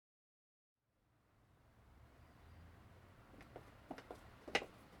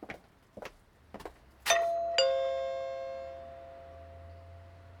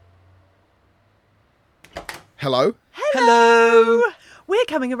Hello? Hello! We're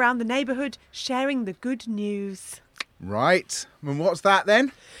coming around the neighbourhood sharing the good news. Right. And what's that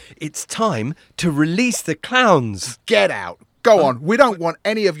then? It's time to release the clowns. Get out. Go on. We don't want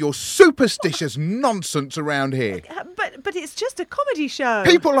any of your superstitious nonsense around here. But it's just a comedy show.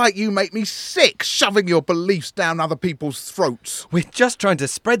 People like you make me sick, shoving your beliefs down other people's throats. We're just trying to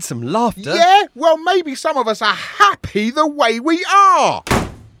spread some laughter. Yeah? Well, maybe some of us are happy the way we are.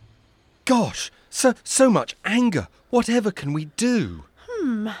 Gosh, so much anger. Whatever can we do?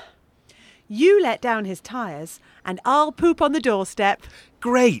 You let down his tyres and I'll poop on the doorstep.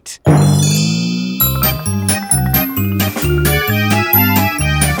 Great.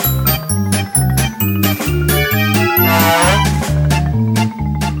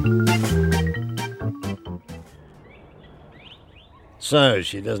 So,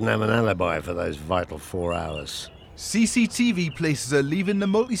 she doesn't have an alibi for those vital 4 hours. CCTV places her leaving the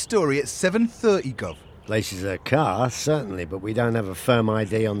multi-story at 7:30, Gov. Places her car, certainly, but we don't have a firm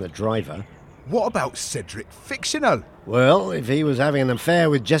ID on the driver. What about Cedric Fictional? Well, if he was having an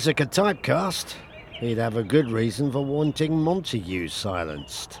affair with Jessica Typecast, he'd have a good reason for wanting Montague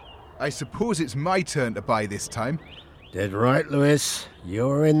silenced. I suppose it's my turn to buy this time. Dead right, Lewis.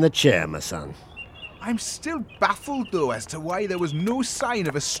 You're in the chair, my son. I'm still baffled, though, as to why there was no sign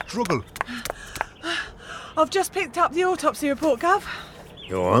of a struggle. I've just picked up the autopsy report, Gov.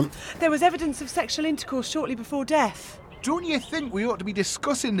 Go on. There was evidence of sexual intercourse shortly before death. Don't you think we ought to be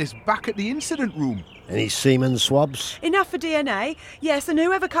discussing this back at the incident room? Any semen swabs? Enough for DNA, yes, and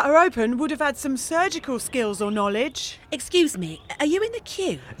whoever cut her open would have had some surgical skills or knowledge. Excuse me, are you in the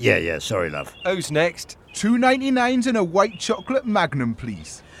queue? Yeah, sorry, love. Who's next? 2.99s and a white chocolate Magnum,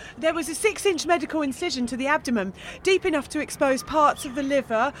 please. There was a 6-inch medical incision to the abdomen, deep enough to expose parts of the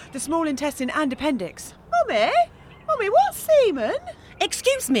liver, the small intestine and appendix. Mummy, what's semen?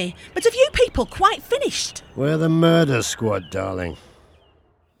 Excuse me, but have you people quite finished? We're the murder squad, darling.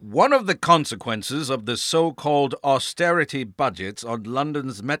 One of the consequences of the so-called austerity budgets on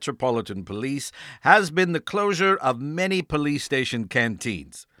London's Metropolitan Police has been the closure of many police station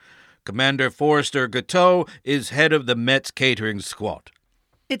canteens. Commander Forrester Gateau is head of the Met's catering squad.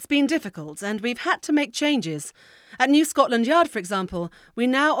 It's been difficult and we've had to make changes. At New Scotland Yard, for example, we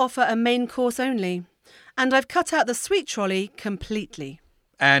now offer a main course only. And I've cut out the sweet trolley completely.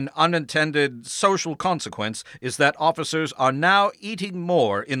 An unintended social consequence is that officers are now eating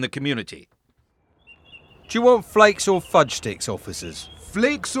more in the community. Do you want flakes or fudge sticks, officers?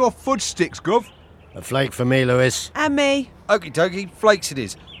 Flakes or fudge sticks, Gov? A flake for me, Lewis. And me. Okie dokie, flakes it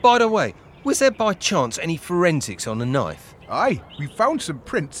is. By the way, was there by chance any forensics on the knife? Aye, we found some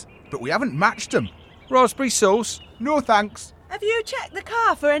prints, but we haven't matched them. Raspberry sauce? No thanks. Have you checked the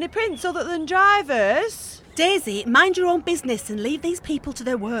car for any prints other than drivers? Daisy, mind your own business and leave these people to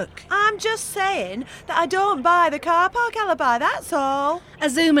their work. I'm just saying that I don't buy the car park alibi, that's all. A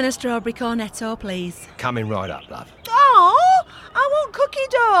Zoom and a strawberry cornetto, please. Coming right up, love. Oh, I want cookie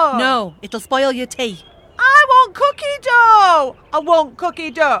dough. No, it'll spoil your tea. I want cookie dough. I want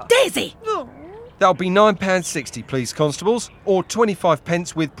cookie dough. Daisy! Oh. That'll be £9.60, please, constables, or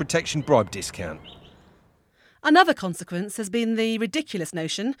 25p with protection bribe discount. Another consequence has been the ridiculous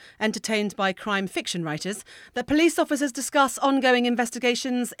notion, entertained by crime fiction writers, that police officers discuss ongoing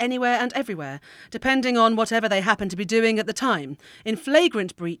investigations anywhere and everywhere, depending on whatever they happen to be doing at the time, in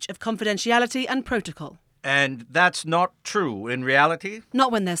flagrant breach of confidentiality and protocol. And that's not true in reality?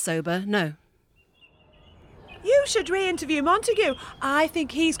 Not when they're sober, no. You should re-interview Montague. I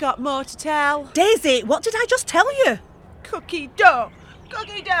think he's got more to tell. Daisy, what did I just tell you? Cookie dough.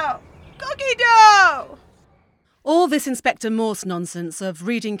 Cookie dough. Cookie dough. All this Inspector Morse nonsense of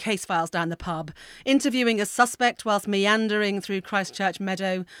reading case files down the pub, interviewing a suspect whilst meandering through Christchurch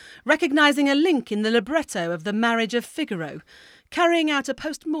Meadow, recognising a link in the libretto of The Marriage of Figaro, carrying out a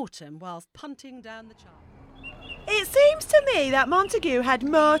post-mortem whilst punting down the child. It seems to me that Montague had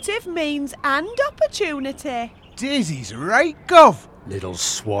motive, means and opportunity. Daisy's right, Gov. Little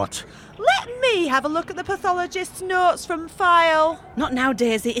swat. Let me have a look at the pathologist's notes from file. Not now,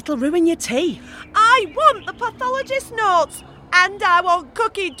 Daisy, it'll ruin your tea. I want the pathologist's notes and I want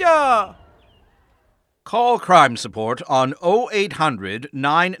cookie dough. Call Crime Support on 0800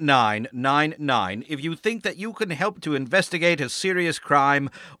 9999 if you think that you can help to investigate a serious crime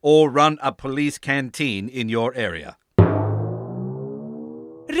or run a police canteen in your area.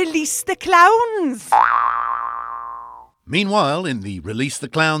 Release the clowns. Meanwhile, in the Release the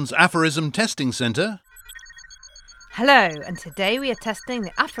Clowns Aphorism Testing Centre... Hello, and today we are testing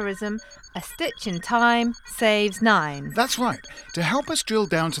the aphorism, a stitch in time saves 9. That's right. To help us drill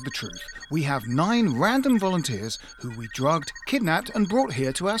down to the truth, we have 9 random volunteers who we drugged, kidnapped and brought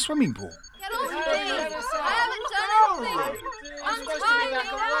here to our swimming pool. Get off me! I haven't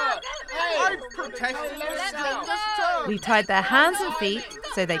We tied their hands and feet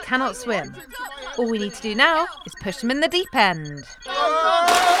so they cannot swim. All we need to do now is push them in the deep end.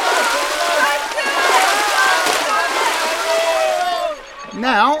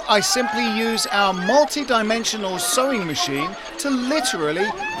 Now I simply use our multi-dimensional sewing machine to literally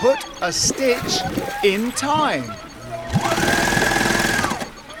put a stitch in time.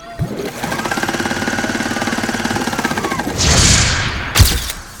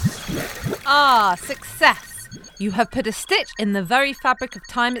 Ah, success! You have put a stitch in the very fabric of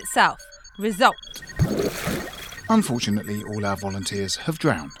time itself. Result. Unfortunately, all our volunteers have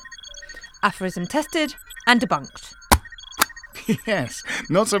drowned. Aphorism tested and debunked. Yes,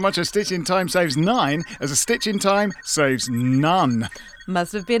 not so much a stitch in time saves 9 as a stitch in time saves none.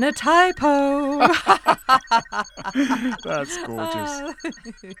 Must have been a typo. That's gorgeous.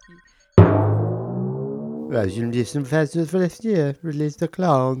 Resolution Festival for this year. Release the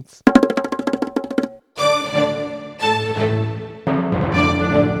clowns.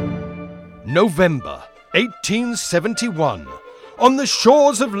 November 1871. On the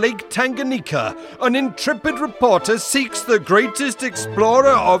shores of Lake Tanganyika, an intrepid reporter seeks the greatest explorer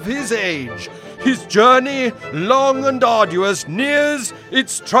of his age. His journey, long and arduous, nears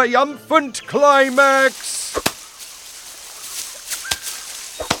its triumphant climax.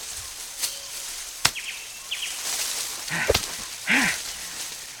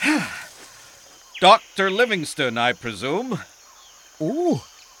 Dr. Livingstone, I presume. Oh,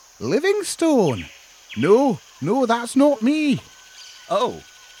 Livingstone. No, that's not me. Oh,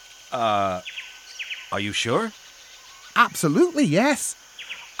 are you sure? Absolutely, yes.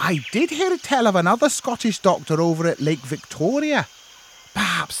 I did hear tell of another Scottish doctor over at Lake Victoria.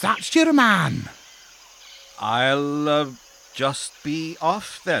 Perhaps that's your man. I'll just be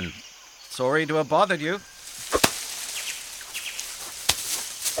off then. Sorry to have bothered you.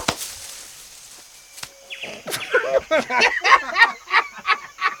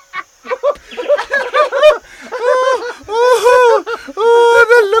 Oh,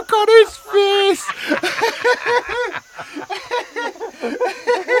 the look on his face!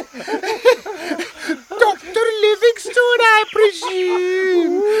 Dr. Livingstone, I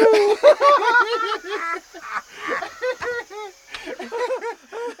presume.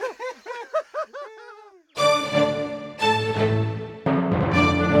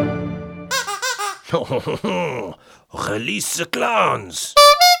 Release the clowns.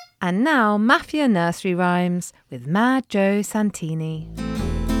 And now, Mafia Nursery Rhymes with Mad Joe Santini.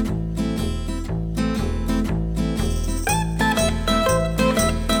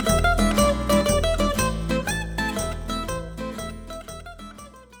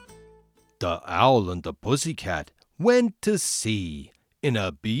 The Owl and the Pussycat went to sea in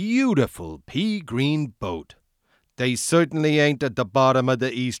a beautiful pea-green boat. They certainly ain't at the bottom of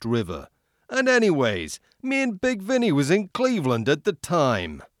the East River. And anyways, me and Big Vinny was in Cleveland at the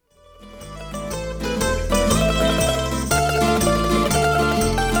time.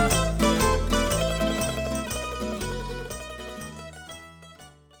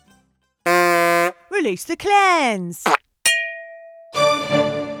 Release the clans.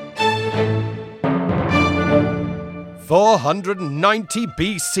 "490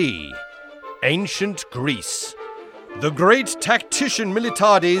 BC, ancient Greece. The great tactician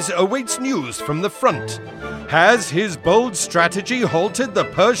Miltiades awaits news from the front. Has his bold strategy halted the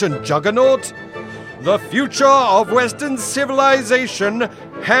Persian juggernaut? The future of Western civilization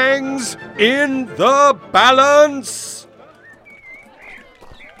hangs in the balance."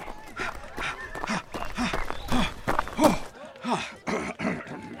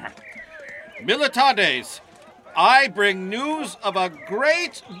 Miltiades, I bring news of a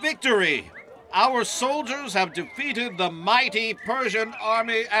great victory. Our soldiers have defeated the mighty Persian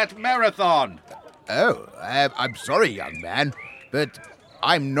army at Marathon. Oh, I'm sorry, young man, but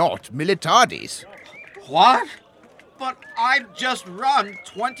I'm not Miltiades. What? But I've just run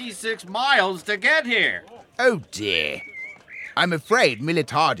 26 miles to get here. Oh dear. I'm afraid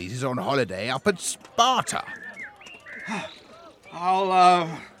Miltiades is on holiday up at Sparta.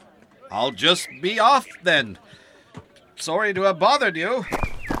 I'll just be off then. Sorry to have bothered you.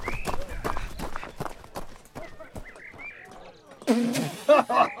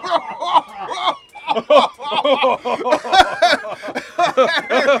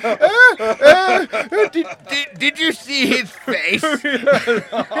 Did you see his face?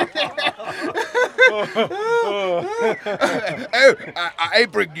 I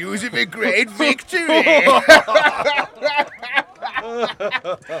bring news of a great victory. Oh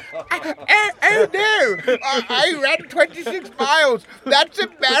no! I ran 26 miles. That's a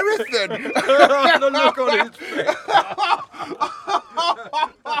marathon. The look on his face.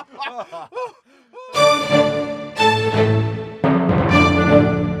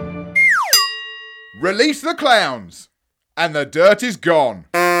 Release the clowns, and the dirt is gone.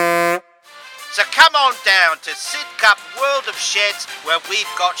 So come on down to Sidcup World of Sheds, where we've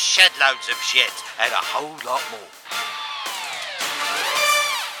got shed loads of sheds and a whole lot more.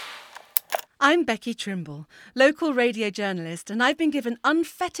 I'm Becky Trimble, local radio journalist, and I've been given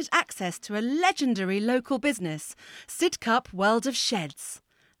unfettered access to a legendary local business, Sidcup World of Sheds.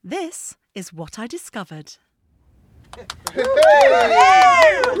 This is what I discovered.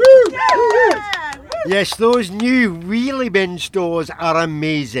 Yes, those new wheelie bin stores are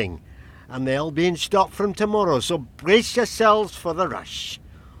amazing. And they'll be in stock from tomorrow, so brace yourselves for the rush.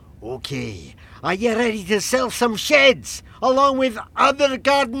 OK, are you ready to sell some sheds, along with other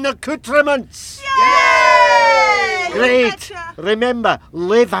garden accoutrements? Yay! Great! Remember,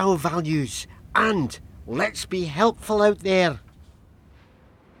 live our values, and let's be helpful out there.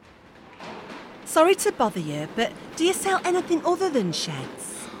 Sorry to bother you, but do you sell anything other than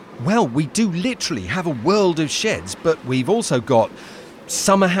sheds? Well, we do literally have a world of sheds, but we've also got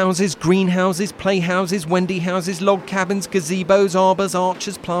summer houses, greenhouses, playhouses, Wendy houses, log cabins, gazebos, arbours,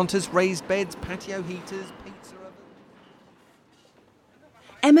 archers, planters, raised beds, patio heaters, pizza ovens.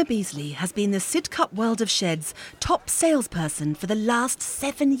 Emma Beasley has been the Sidcup World of Sheds top salesperson for the last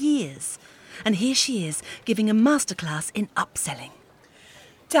 7 years. And here she is, giving a masterclass in upselling.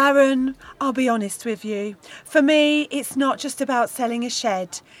 Darren, I'll be honest with you. For me, it's not just about selling a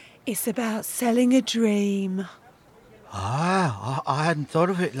shed. It's about selling a dream. Ah, I hadn't thought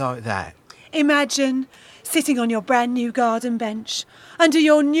of it like that. Imagine sitting on your brand new garden bench, under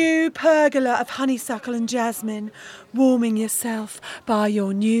your new pergola of honeysuckle and jasmine, warming yourself by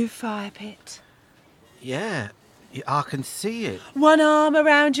your new fire pit. Yeah, I can see it. One arm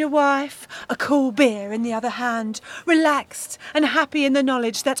around your wife, a cool beer in the other hand, relaxed and happy in the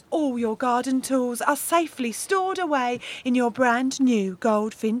knowledge that all your garden tools are safely stored away in your brand new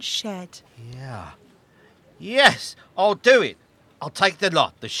Goldfinch shed. Yeah. Yes, I'll do it. I'll take the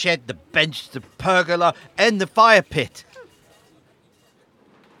lot. The shed, the bench, the pergola and the fire pit.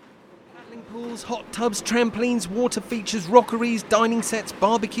 Paddling pools, hot tubs, trampolines, water features, rockeries, dining sets,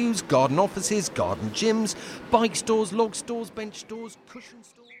 barbecues, garden offices, garden gyms, bike stores, log stores, bench stores, cushion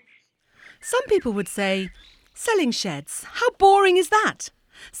stores. Some people would say, selling sheds, how boring is that?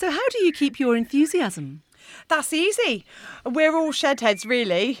 So how do you keep your enthusiasm? That's easy. We're all shed heads,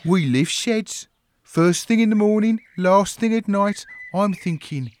 really. We live sheds. First thing in the morning, last thing at night, I'm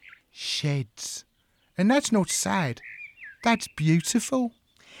thinking sheds. And that's not sad. That's beautiful.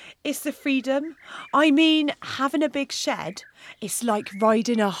 It's the freedom. I mean, having a big shed, it's like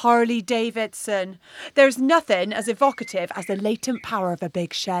riding a Harley Davidson. There's nothing as evocative as the latent power of a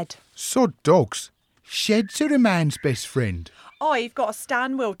big shed. So dogs, sheds are a man's best friend. I've got a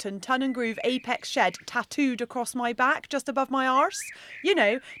Stan Wilton Ton and Groove Apex shed tattooed across my back just above my arse. You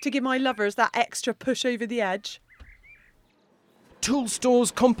know, to give my lovers that extra push over the edge. Tool stores,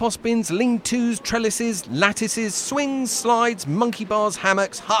 compost bins, lean-tos, trellises, lattices, swings, slides, monkey bars,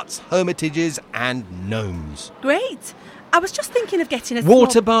 hammocks, huts, hermitages and gnomes. Great. I was just thinking of getting a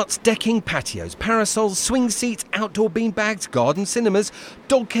water butts, decking, patios, parasols, swing seats, outdoor beanbags, garden cinemas,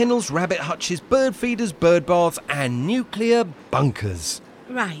 dog kennels, rabbit hutches, bird feeders, bird baths and nuclear bunkers.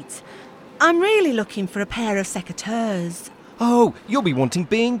 Right. I'm really looking for a pair of secateurs. Oh, you'll be wanting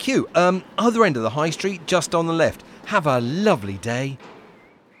B&Q. Other end of the high street, just on the left. Have a lovely day.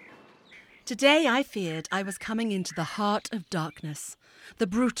 Today I feared I was coming into the heart of darkness. The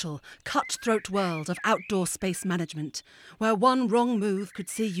brutal, cutthroat world of outdoor space management, where one wrong move could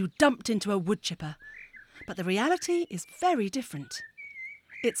see you dumped into a wood chipper. But the reality is very different.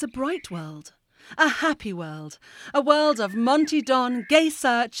 It's a bright world, a happy world, a world of Monty Don, Gay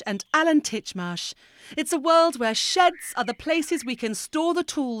Search and Alan Titchmarsh. It's a world where sheds are the places we can store the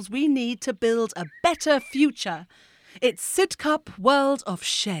tools we need to build a better future. It's Sidcup World of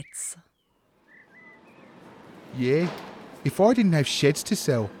Sheds. Yeah, if I didn't have sheds to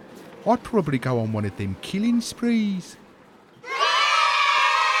sell, I'd probably go on one of them killing sprees.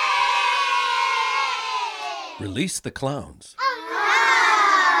 Release the clowns.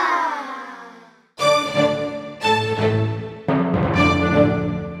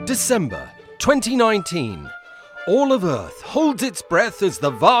 December 2019. All of Earth holds its breath as the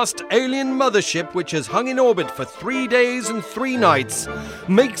vast alien mothership, which has hung in orbit for 3 days and 3 nights,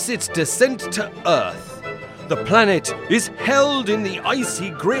 makes its descent to Earth. The planet is held in the icy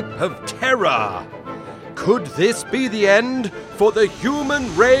grip of terror. Could this be the end for the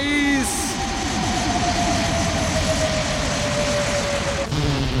human race?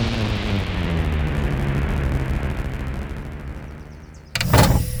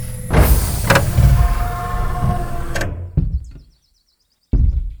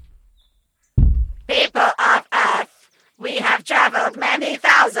 People of Earth, we have traveled many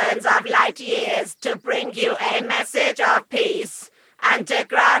thousands of light years to bring you a message of peace and to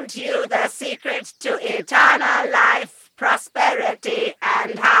grant you the secret to eternal life, prosperity,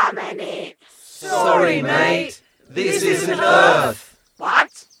 and harmony. Sorry, mate. This isn't Earth.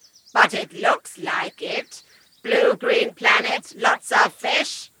 What? But it looks like it. Blue-green planet, lots of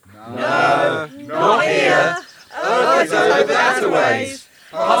fish. No, not here. Earth is over that a ways.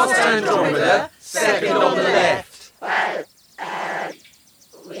 Past Andromeda, second on the left. Well,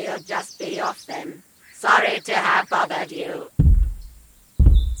 we'll just be off then. Sorry to have bothered you.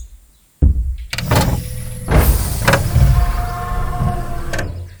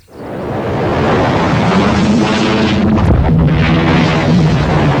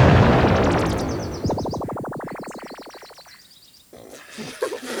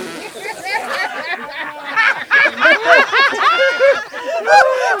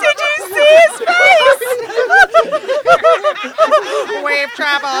 Did you see his face? We've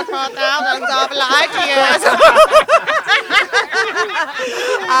travelled for thousands of light years.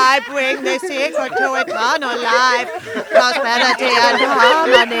 I bring the secret to eternal life, prosperity and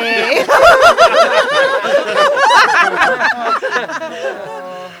harmony.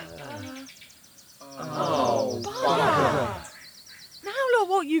 Now look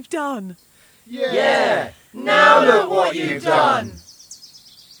what you've done. Yeah, now look what you've done.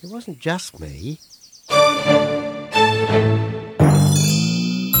 It wasn't just me.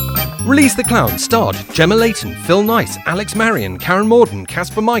 Release the Clowns starred Gemma Layton, Phil Nice, Alex Marion, Karen Morden,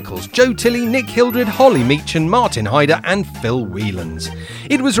 Casper Michaels, Joe Tilley, Nick Hildred, Holly Meachin, Martin Hyder and Phil Whelans.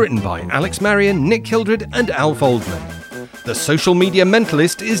 It was written by Alex Marion, Nick Hildred and Alf Oldman. The social media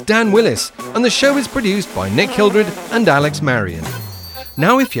mentalist is Dan Willis, and the show is produced by Nick Hildred and Alex Marion.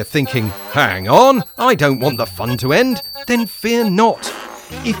 Now if you're thinking, hang on, I don't want the fun to end, then fear not.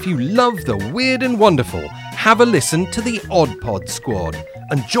 If you love the weird and wonderful, have a listen to the Odd Pod Squad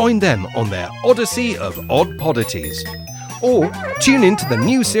and join them on their odyssey of odd poddities. Or tune in to the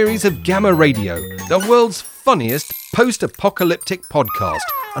new series of Gamma Radio, the world's funniest post-apocalyptic podcast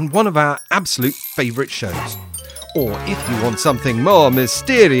and one of our absolute favourite shows. Or if you want something more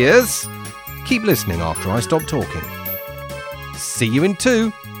mysterious, keep listening after I stop talking. See you in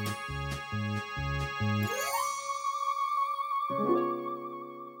 2.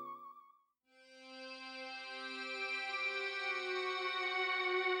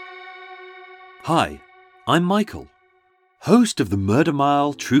 Hi, I'm Michael, host of the Murder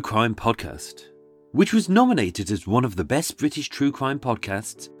Mile True Crime Podcast, which was nominated as one of the best British true crime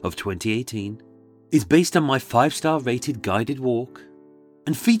podcasts of 2018, is based on my 5-star rated guided walk,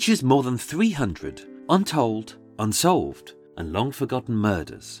 and features more than 300 untold, unsolved, and long-forgotten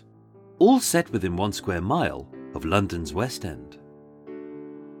murders, all set within 1 square mile of London's West End.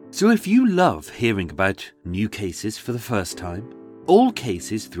 So if you love hearing about new cases for the first time, old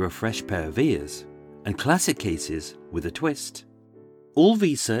cases through a fresh pair of ears, and classic cases with a twist, all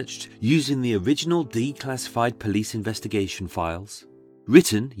researched using the original declassified police investigation files,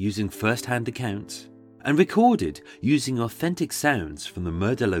 written using first-hand accounts, and recorded using authentic sounds from the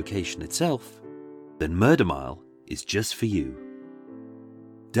murder location itself, then Murder Mile is just for you.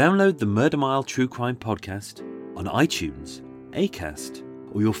 Download the Murder Mile True Crime Podcast on iTunes, Acast,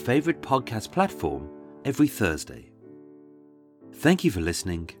 or your favourite podcast platform every Thursday. Thank you for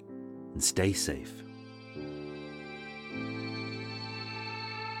listening, and stay safe.